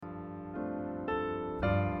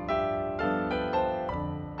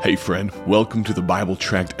Hey friend, welcome to the Bible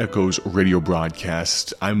Tract Echoes radio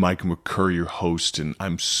broadcast. I'm Mike McCurry, your host, and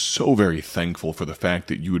I'm so very thankful for the fact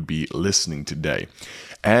that you would be listening today.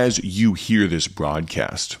 As you hear this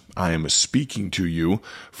broadcast, I am speaking to you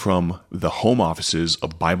from the home offices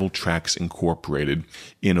of Bible Tracts Incorporated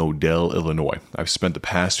in Odell, Illinois. I've spent the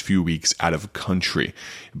past few weeks out of country.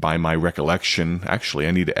 By my recollection, actually,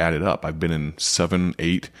 I need to add it up. I've been in 7,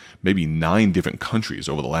 8, maybe 9 different countries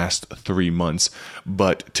over the last 3 months,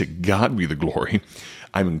 but to God be the glory.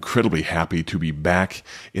 I'm incredibly happy to be back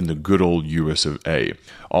in the good old US of A.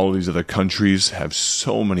 All of these other countries have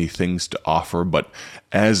so many things to offer, but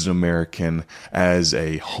as an American, as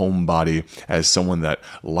a homebody, as someone that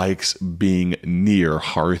likes being near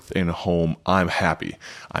hearth and home, I'm happy.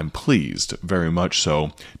 I'm pleased, very much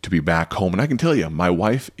so, to be back home. And I can tell you, my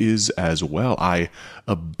wife is as well. I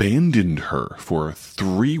abandoned her for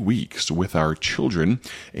 3 weeks with our children,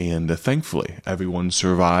 and thankfully, everyone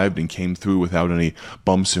survived and came through without any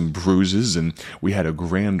bumps and bruises, and we had a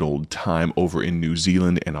grand old time over in New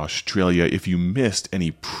Zealand and Australia. If you missed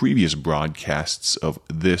any previous broadcasts of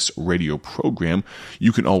this radio program,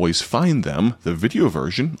 you can always find them, the video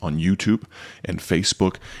version, on YouTube and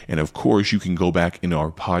Facebook, and of course, you can go back in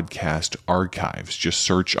our podcast archives. Just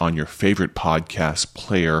search on your favorite podcast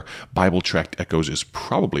player. Bible Tract Echoes is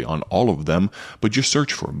probably on all of them, but just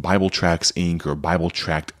search for Bible Tracts Inc. or Bible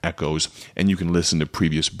Tract Echoes, and you can listen to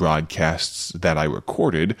previous broadcasts that I recorded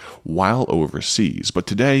while overseas. But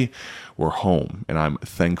today, we're home, and I'm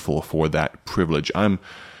thankful for that privilege. I'm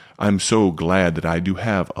so glad that I do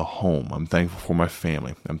have a home. I'm thankful for my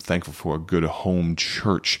family. I'm thankful for a good home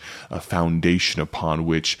church, a foundation upon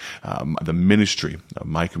which the ministry of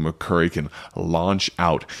Micah McCurry can launch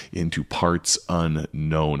out into parts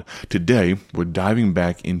unknown. Today, we're diving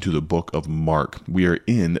back into the book of Mark. We are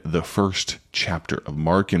in the first chapter of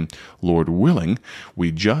Mark, and Lord willing,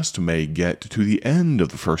 we just may get to the end of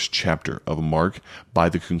the first chapter of Mark by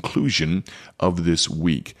the conclusion of this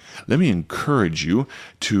week. Let me encourage you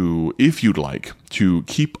to, if you'd like, to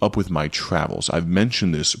keep up with my travels. I've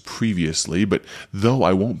mentioned this previously, but though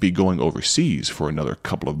I won't be going overseas for another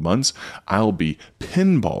couple of months, I'll be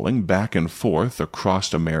pinballing back and forth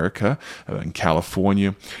across America, in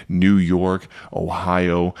California, New York,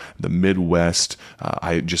 Ohio, the Midwest.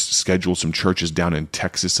 I just scheduled some churches down in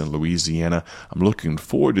Texas and Louisiana. I'm looking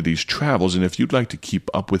forward to these travels, and if you'd like to keep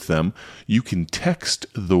up with them, you can text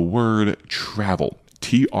the word travel,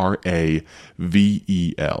 TRAVEL.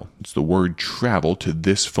 It's the word travel to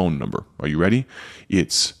this phone number. Are you ready?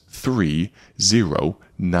 It's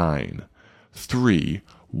 309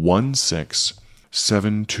 316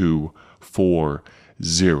 7240.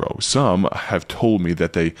 Some have told me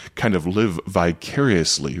that they kind of live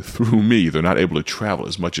vicariously through me. They're not able to travel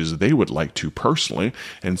as much as they would like to personally,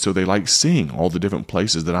 and so they like seeing all the different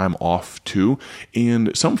places that I'm off to.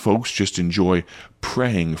 And some folks just enjoy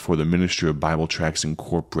praying for the ministry of Bible Tracts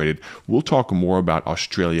Incorporated. We'll talk more about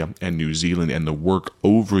Australia and New Zealand and the work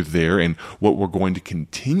over there and what we're going to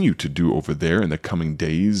continue to do over there in the coming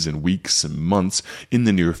days and weeks and months in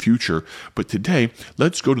the near future. But today,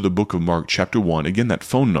 let's go to the book of Mark, chapter 1. Again, that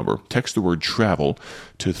phone number, text the word travel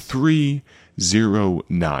to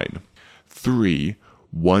 309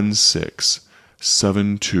 316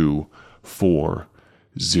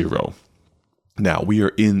 7240. Now, we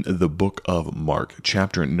are in the book of Mark,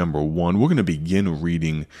 chapter number 1. We're going to begin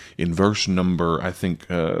reading in verse number,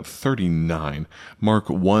 39. Mark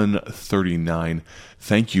 1:39.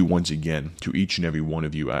 Thank you once again to each and every one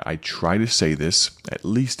of you. I try to say this at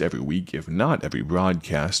least every week, if not every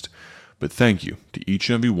broadcast, but thank you to each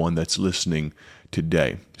and every one that's listening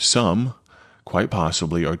today. Some, quite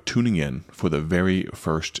possibly, are tuning in for the very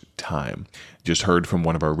first time. Just heard from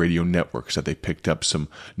one of our radio networks that they picked up some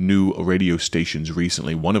new radio stations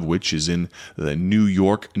recently, one of which is in the New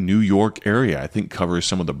York area. I think covers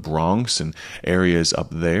some of the Bronx and areas up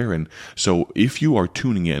there. And so if you are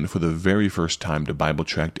tuning in for the very first time to Bible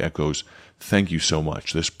Tract Echoes, thank you so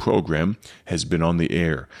much. This program has been on the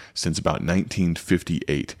air since about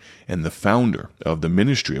 1958, and the founder of the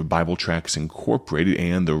Ministry of Bible Tracts Incorporated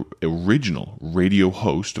and the original radio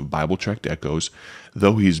host of Bible Tract Echoes,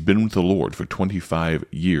 though he's been with the Lord for 25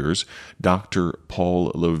 years, Dr.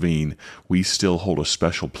 Paul Levine, we still hold a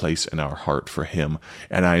special place in our heart for him,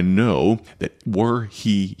 and I know that were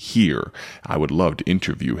he here, I would love to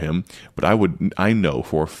interview him, but I know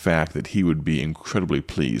for a fact that he would be incredibly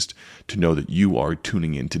pleased to know that you are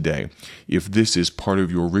tuning in today. If this is part of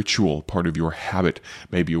your ritual, part of your habit,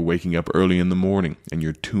 maybe you're waking up early in the morning and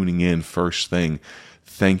you're tuning in first thing,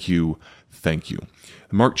 thank you.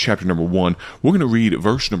 Mark chapter number 1. We're going to read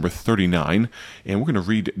verse number 39, and we're going to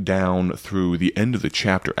read down through the end of the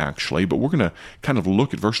chapter, actually, but we're going to kind of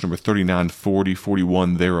look at verse number 39, 40,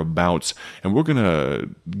 41, thereabouts, and we're going to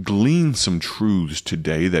glean some truths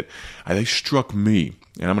today that they struck me.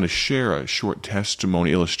 And I'm going to share a short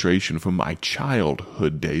testimony illustration from my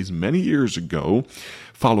childhood days many years ago.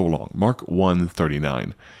 Follow along. Mark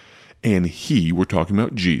 1:39. And he, we're talking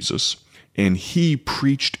about Jesus, and he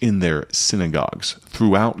preached in their synagogues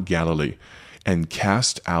throughout Galilee and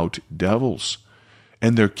cast out devils.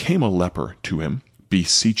 And there came a leper to him,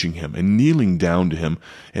 beseeching him, and kneeling down to him,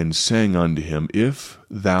 and saying unto him, If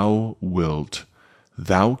thou wilt,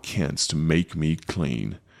 thou canst make me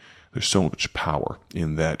clean. There's so much power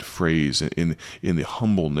in that phrase, in the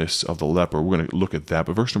humbleness of the leper. We're going to look at that.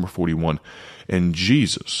 But verse number 41, and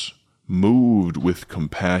Jesus, moved with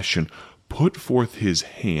compassion, put forth his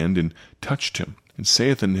hand and touched him, and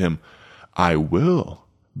saith unto him, I will,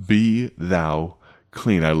 be thou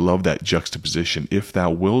clean. I love that juxtaposition. If thou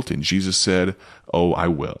wilt, and Jesus said, Oh, I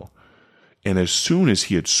will. And as soon as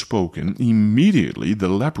he had spoken, immediately the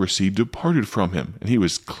leprosy departed from him, and he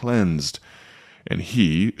was cleansed. And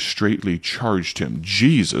he straitly charged him.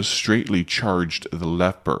 Jesus straitly charged the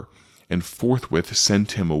leper, and forthwith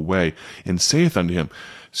sent him away, and saith unto him,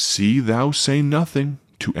 See thou say nothing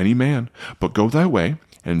to any man, but go thy way,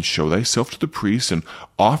 and show thyself to the priests, and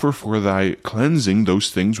offer for thy cleansing those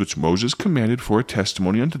things which Moses commanded for a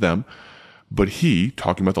testimony unto them. But he,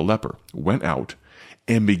 talking about the leper, went out,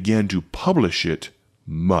 and began to publish it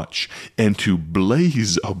much, and to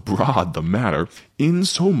blaze abroad the matter,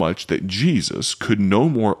 insomuch that Jesus could no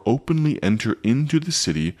more openly enter into the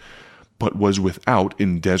city, but was without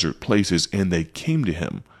in desert places, and they came to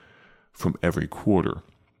him from every quarter.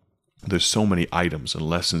 There's so many items and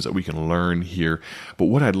lessons that we can learn here, but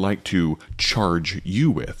what I'd like to charge you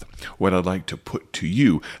with, what I'd like to put to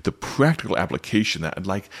you, the practical application that I'd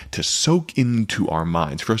like to soak into our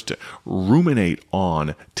minds, for us to ruminate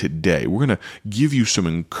on today. We're going to give you some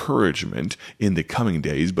encouragement in the coming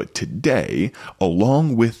days, but today,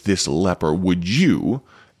 along with this leper, would you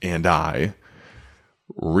and I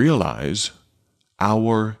realize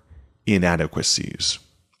our inadequacies?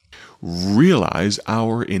 Realize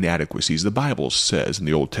our inadequacies. The Bible says in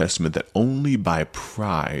the Old Testament that only by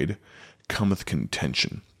pride cometh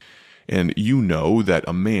contention. And you know that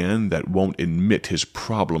a man that won't admit his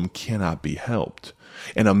problem cannot be helped.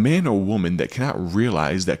 And a man or woman that cannot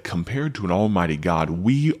realize that compared to an almighty God,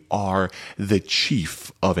 we are the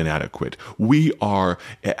chief of inadequate. We are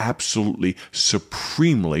absolutely,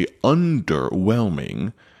 supremely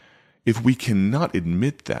underwhelming. If we cannot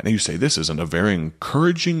admit that, and you say, this isn't a very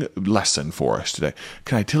encouraging lesson for us today.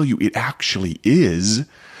 Can I tell you, it actually is,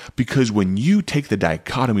 because when you take the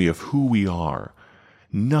dichotomy of who we are,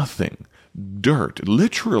 nothing, dirt,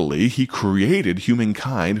 literally, he created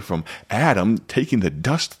humankind from Adam, taking the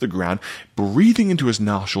dust of the ground, breathing into his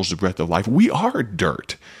nostrils the breath of life. We are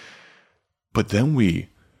dirt. But then we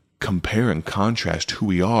compare and contrast who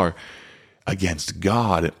we are against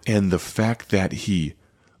God and the fact that he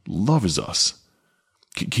loves us.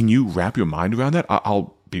 Can you wrap your mind around that?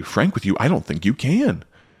 I'll be frank with you, I don't think you can.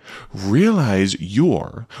 Realize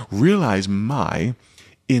my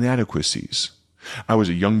inadequacies. I was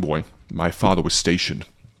a young boy. My father was stationed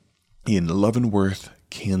in Leavenworth,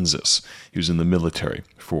 Kansas. He was in the military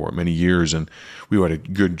for many years, and we were at a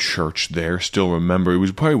good church there. Still remember, it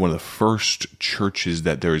was probably one of the first churches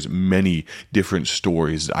that there's many different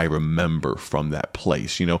stories that I remember from that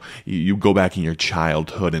place. You know, you go back in your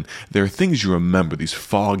childhood, and there are things you remember, these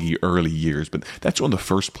foggy early years, but that's one of the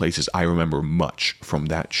first places I remember much from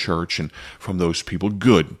that church and from those people,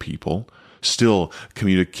 good people. Still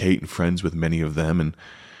communicate and friends with many of them,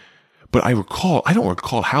 but I don't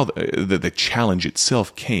recall how the challenge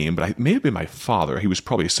itself came, but it may have been my father. He was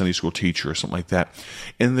probably a Sunday school teacher or something like that.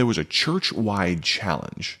 And there was a church-wide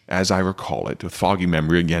challenge, as I recall it, with foggy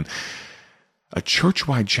memory again, a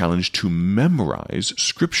church-wide challenge to memorize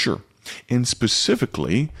Scripture, and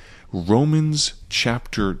specifically Romans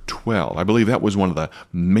chapter 12. I believe that was one of the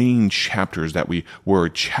main chapters that we were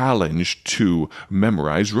challenged to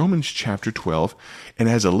memorize, Romans chapter 12. And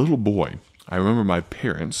as a little boy, I remember my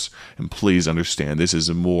parents, and please understand, this is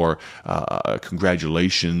more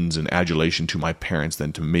congratulations and adulation to my parents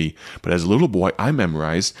than to me, but as a little boy, I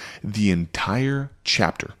memorized the entire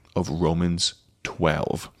chapter of Romans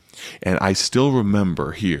 12. And I still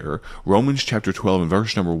remember here, Romans chapter 12 and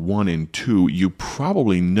verse number 1 and 2, you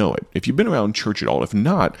probably know it. If you've been around church at all, if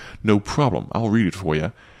not, no problem. I'll read it for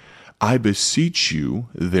you. I beseech you,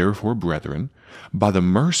 therefore, brethren, by the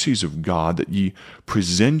mercies of God, that ye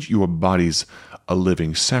present your bodies a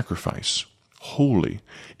living sacrifice, holy,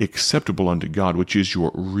 acceptable unto God, which is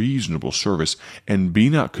your reasonable service. And be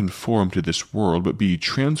not conformed to this world, but be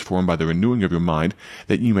transformed by the renewing of your mind,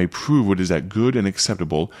 that you may prove what is that good and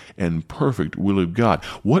acceptable and perfect will of God.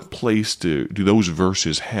 What place do those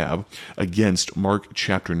verses have against Mark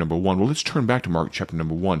chapter number 1? Well, let's turn back to Mark chapter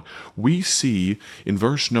number 1. We see in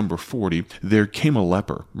verse number 40, there came a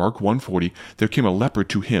leper. Mark 1:40, there came a leper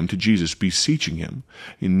to him, to Jesus, beseeching him,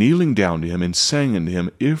 and kneeling down to him, and saying unto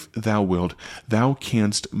him, If thou wilt, thou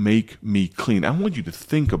canst make me clean. I want you to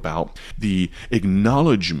think about the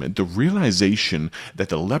acknowledgement, the realization that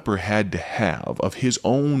the leper had to have of his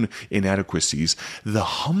own inadequacies, the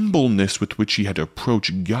humbleness with which he had to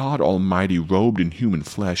approach God Almighty robed in human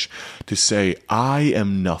flesh to say, I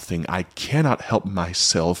am nothing, I cannot help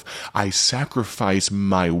myself, I sacrifice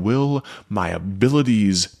my will, my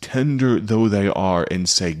abilities, tender though they are, and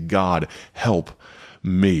say, God, help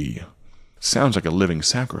me. Sounds like a living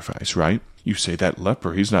sacrifice, right? You say, that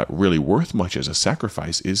leper, he's not really worth much as a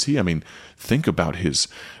sacrifice, is he? I mean, think about his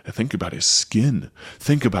skin.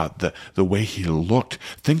 Think about the way he looked.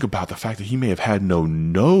 Think about the fact that he may have had no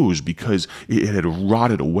nose because it had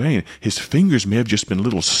rotted away, and his fingers may have just been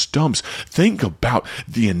little stumps. Think about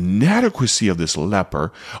the inadequacy of this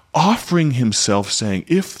leper offering himself, saying,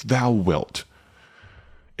 If thou wilt.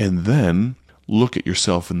 And then look at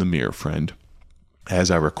yourself in the mirror, friend.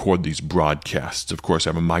 As I record these broadcasts, of course,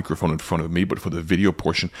 I have a microphone in front of me, but for the video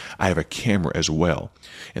portion, I have a camera as well.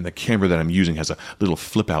 And the camera that I'm using has a little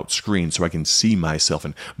flip-out screen so I can see myself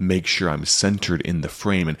and make sure I'm centered in the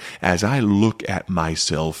frame. And as I look at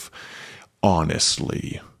myself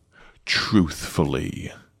honestly,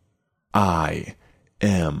 truthfully, I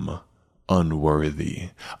am unworthy.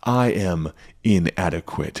 I am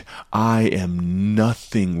inadequate. I am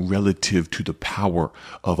nothing relative to the power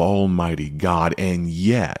of Almighty God. And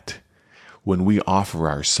yet, when we offer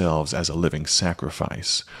ourselves as a living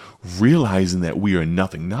sacrifice, realizing that we are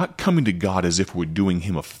nothing, not coming to God as if we're doing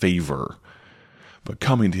Him a favor, but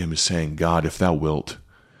coming to Him as saying, God, if thou wilt,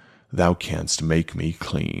 thou canst make me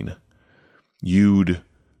clean. You'd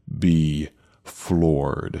be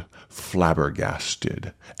floored,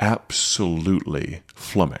 flabbergasted, absolutely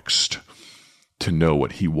flummoxed to know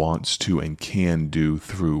what He wants to and can do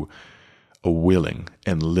through a willing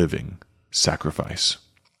and living sacrifice.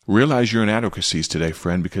 Realize your inadequacies today,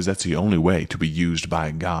 friend, because that's the only way to be used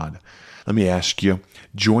by God. Let me ask you,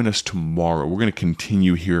 join us tomorrow. We're going to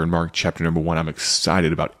continue here in Mark chapter number 1. I'm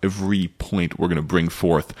excited about every point we're going to bring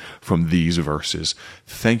forth from these verses.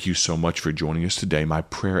 Thank you so much for joining us today. My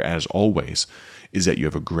prayer, as always, is that you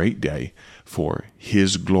have a great day for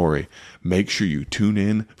His glory. Make sure you tune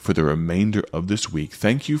in for the remainder of this week.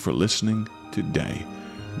 Thank you for listening today.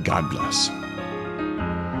 God bless.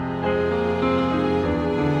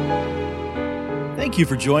 Thank you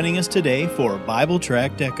for joining us today for Bible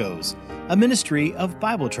Tract Echoes, a ministry of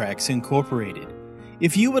Bible Tracts Incorporated.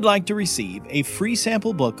 If you would like to receive a free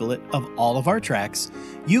sample booklet of all of our tracts,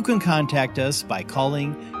 you can contact us by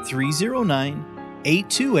calling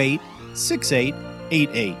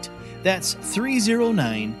 309-828-6888. That's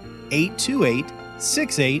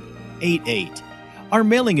 309-828-6888. Our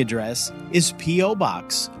mailing address is P.O.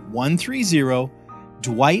 Box 130,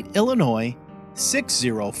 Dwight, Illinois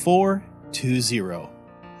 60420.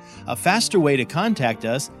 A faster way to contact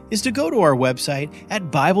us is to go to our website at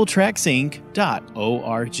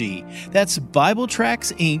BibleTractsInc.org. That's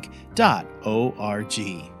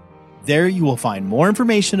BibleTractsInc.org. There you will find more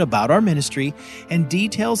information about our ministry and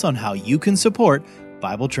details on how you can support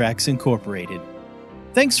Bible Tracts Incorporated.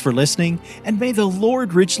 Thanks for listening, and may the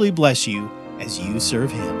Lord richly bless you as you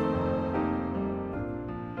serve Him.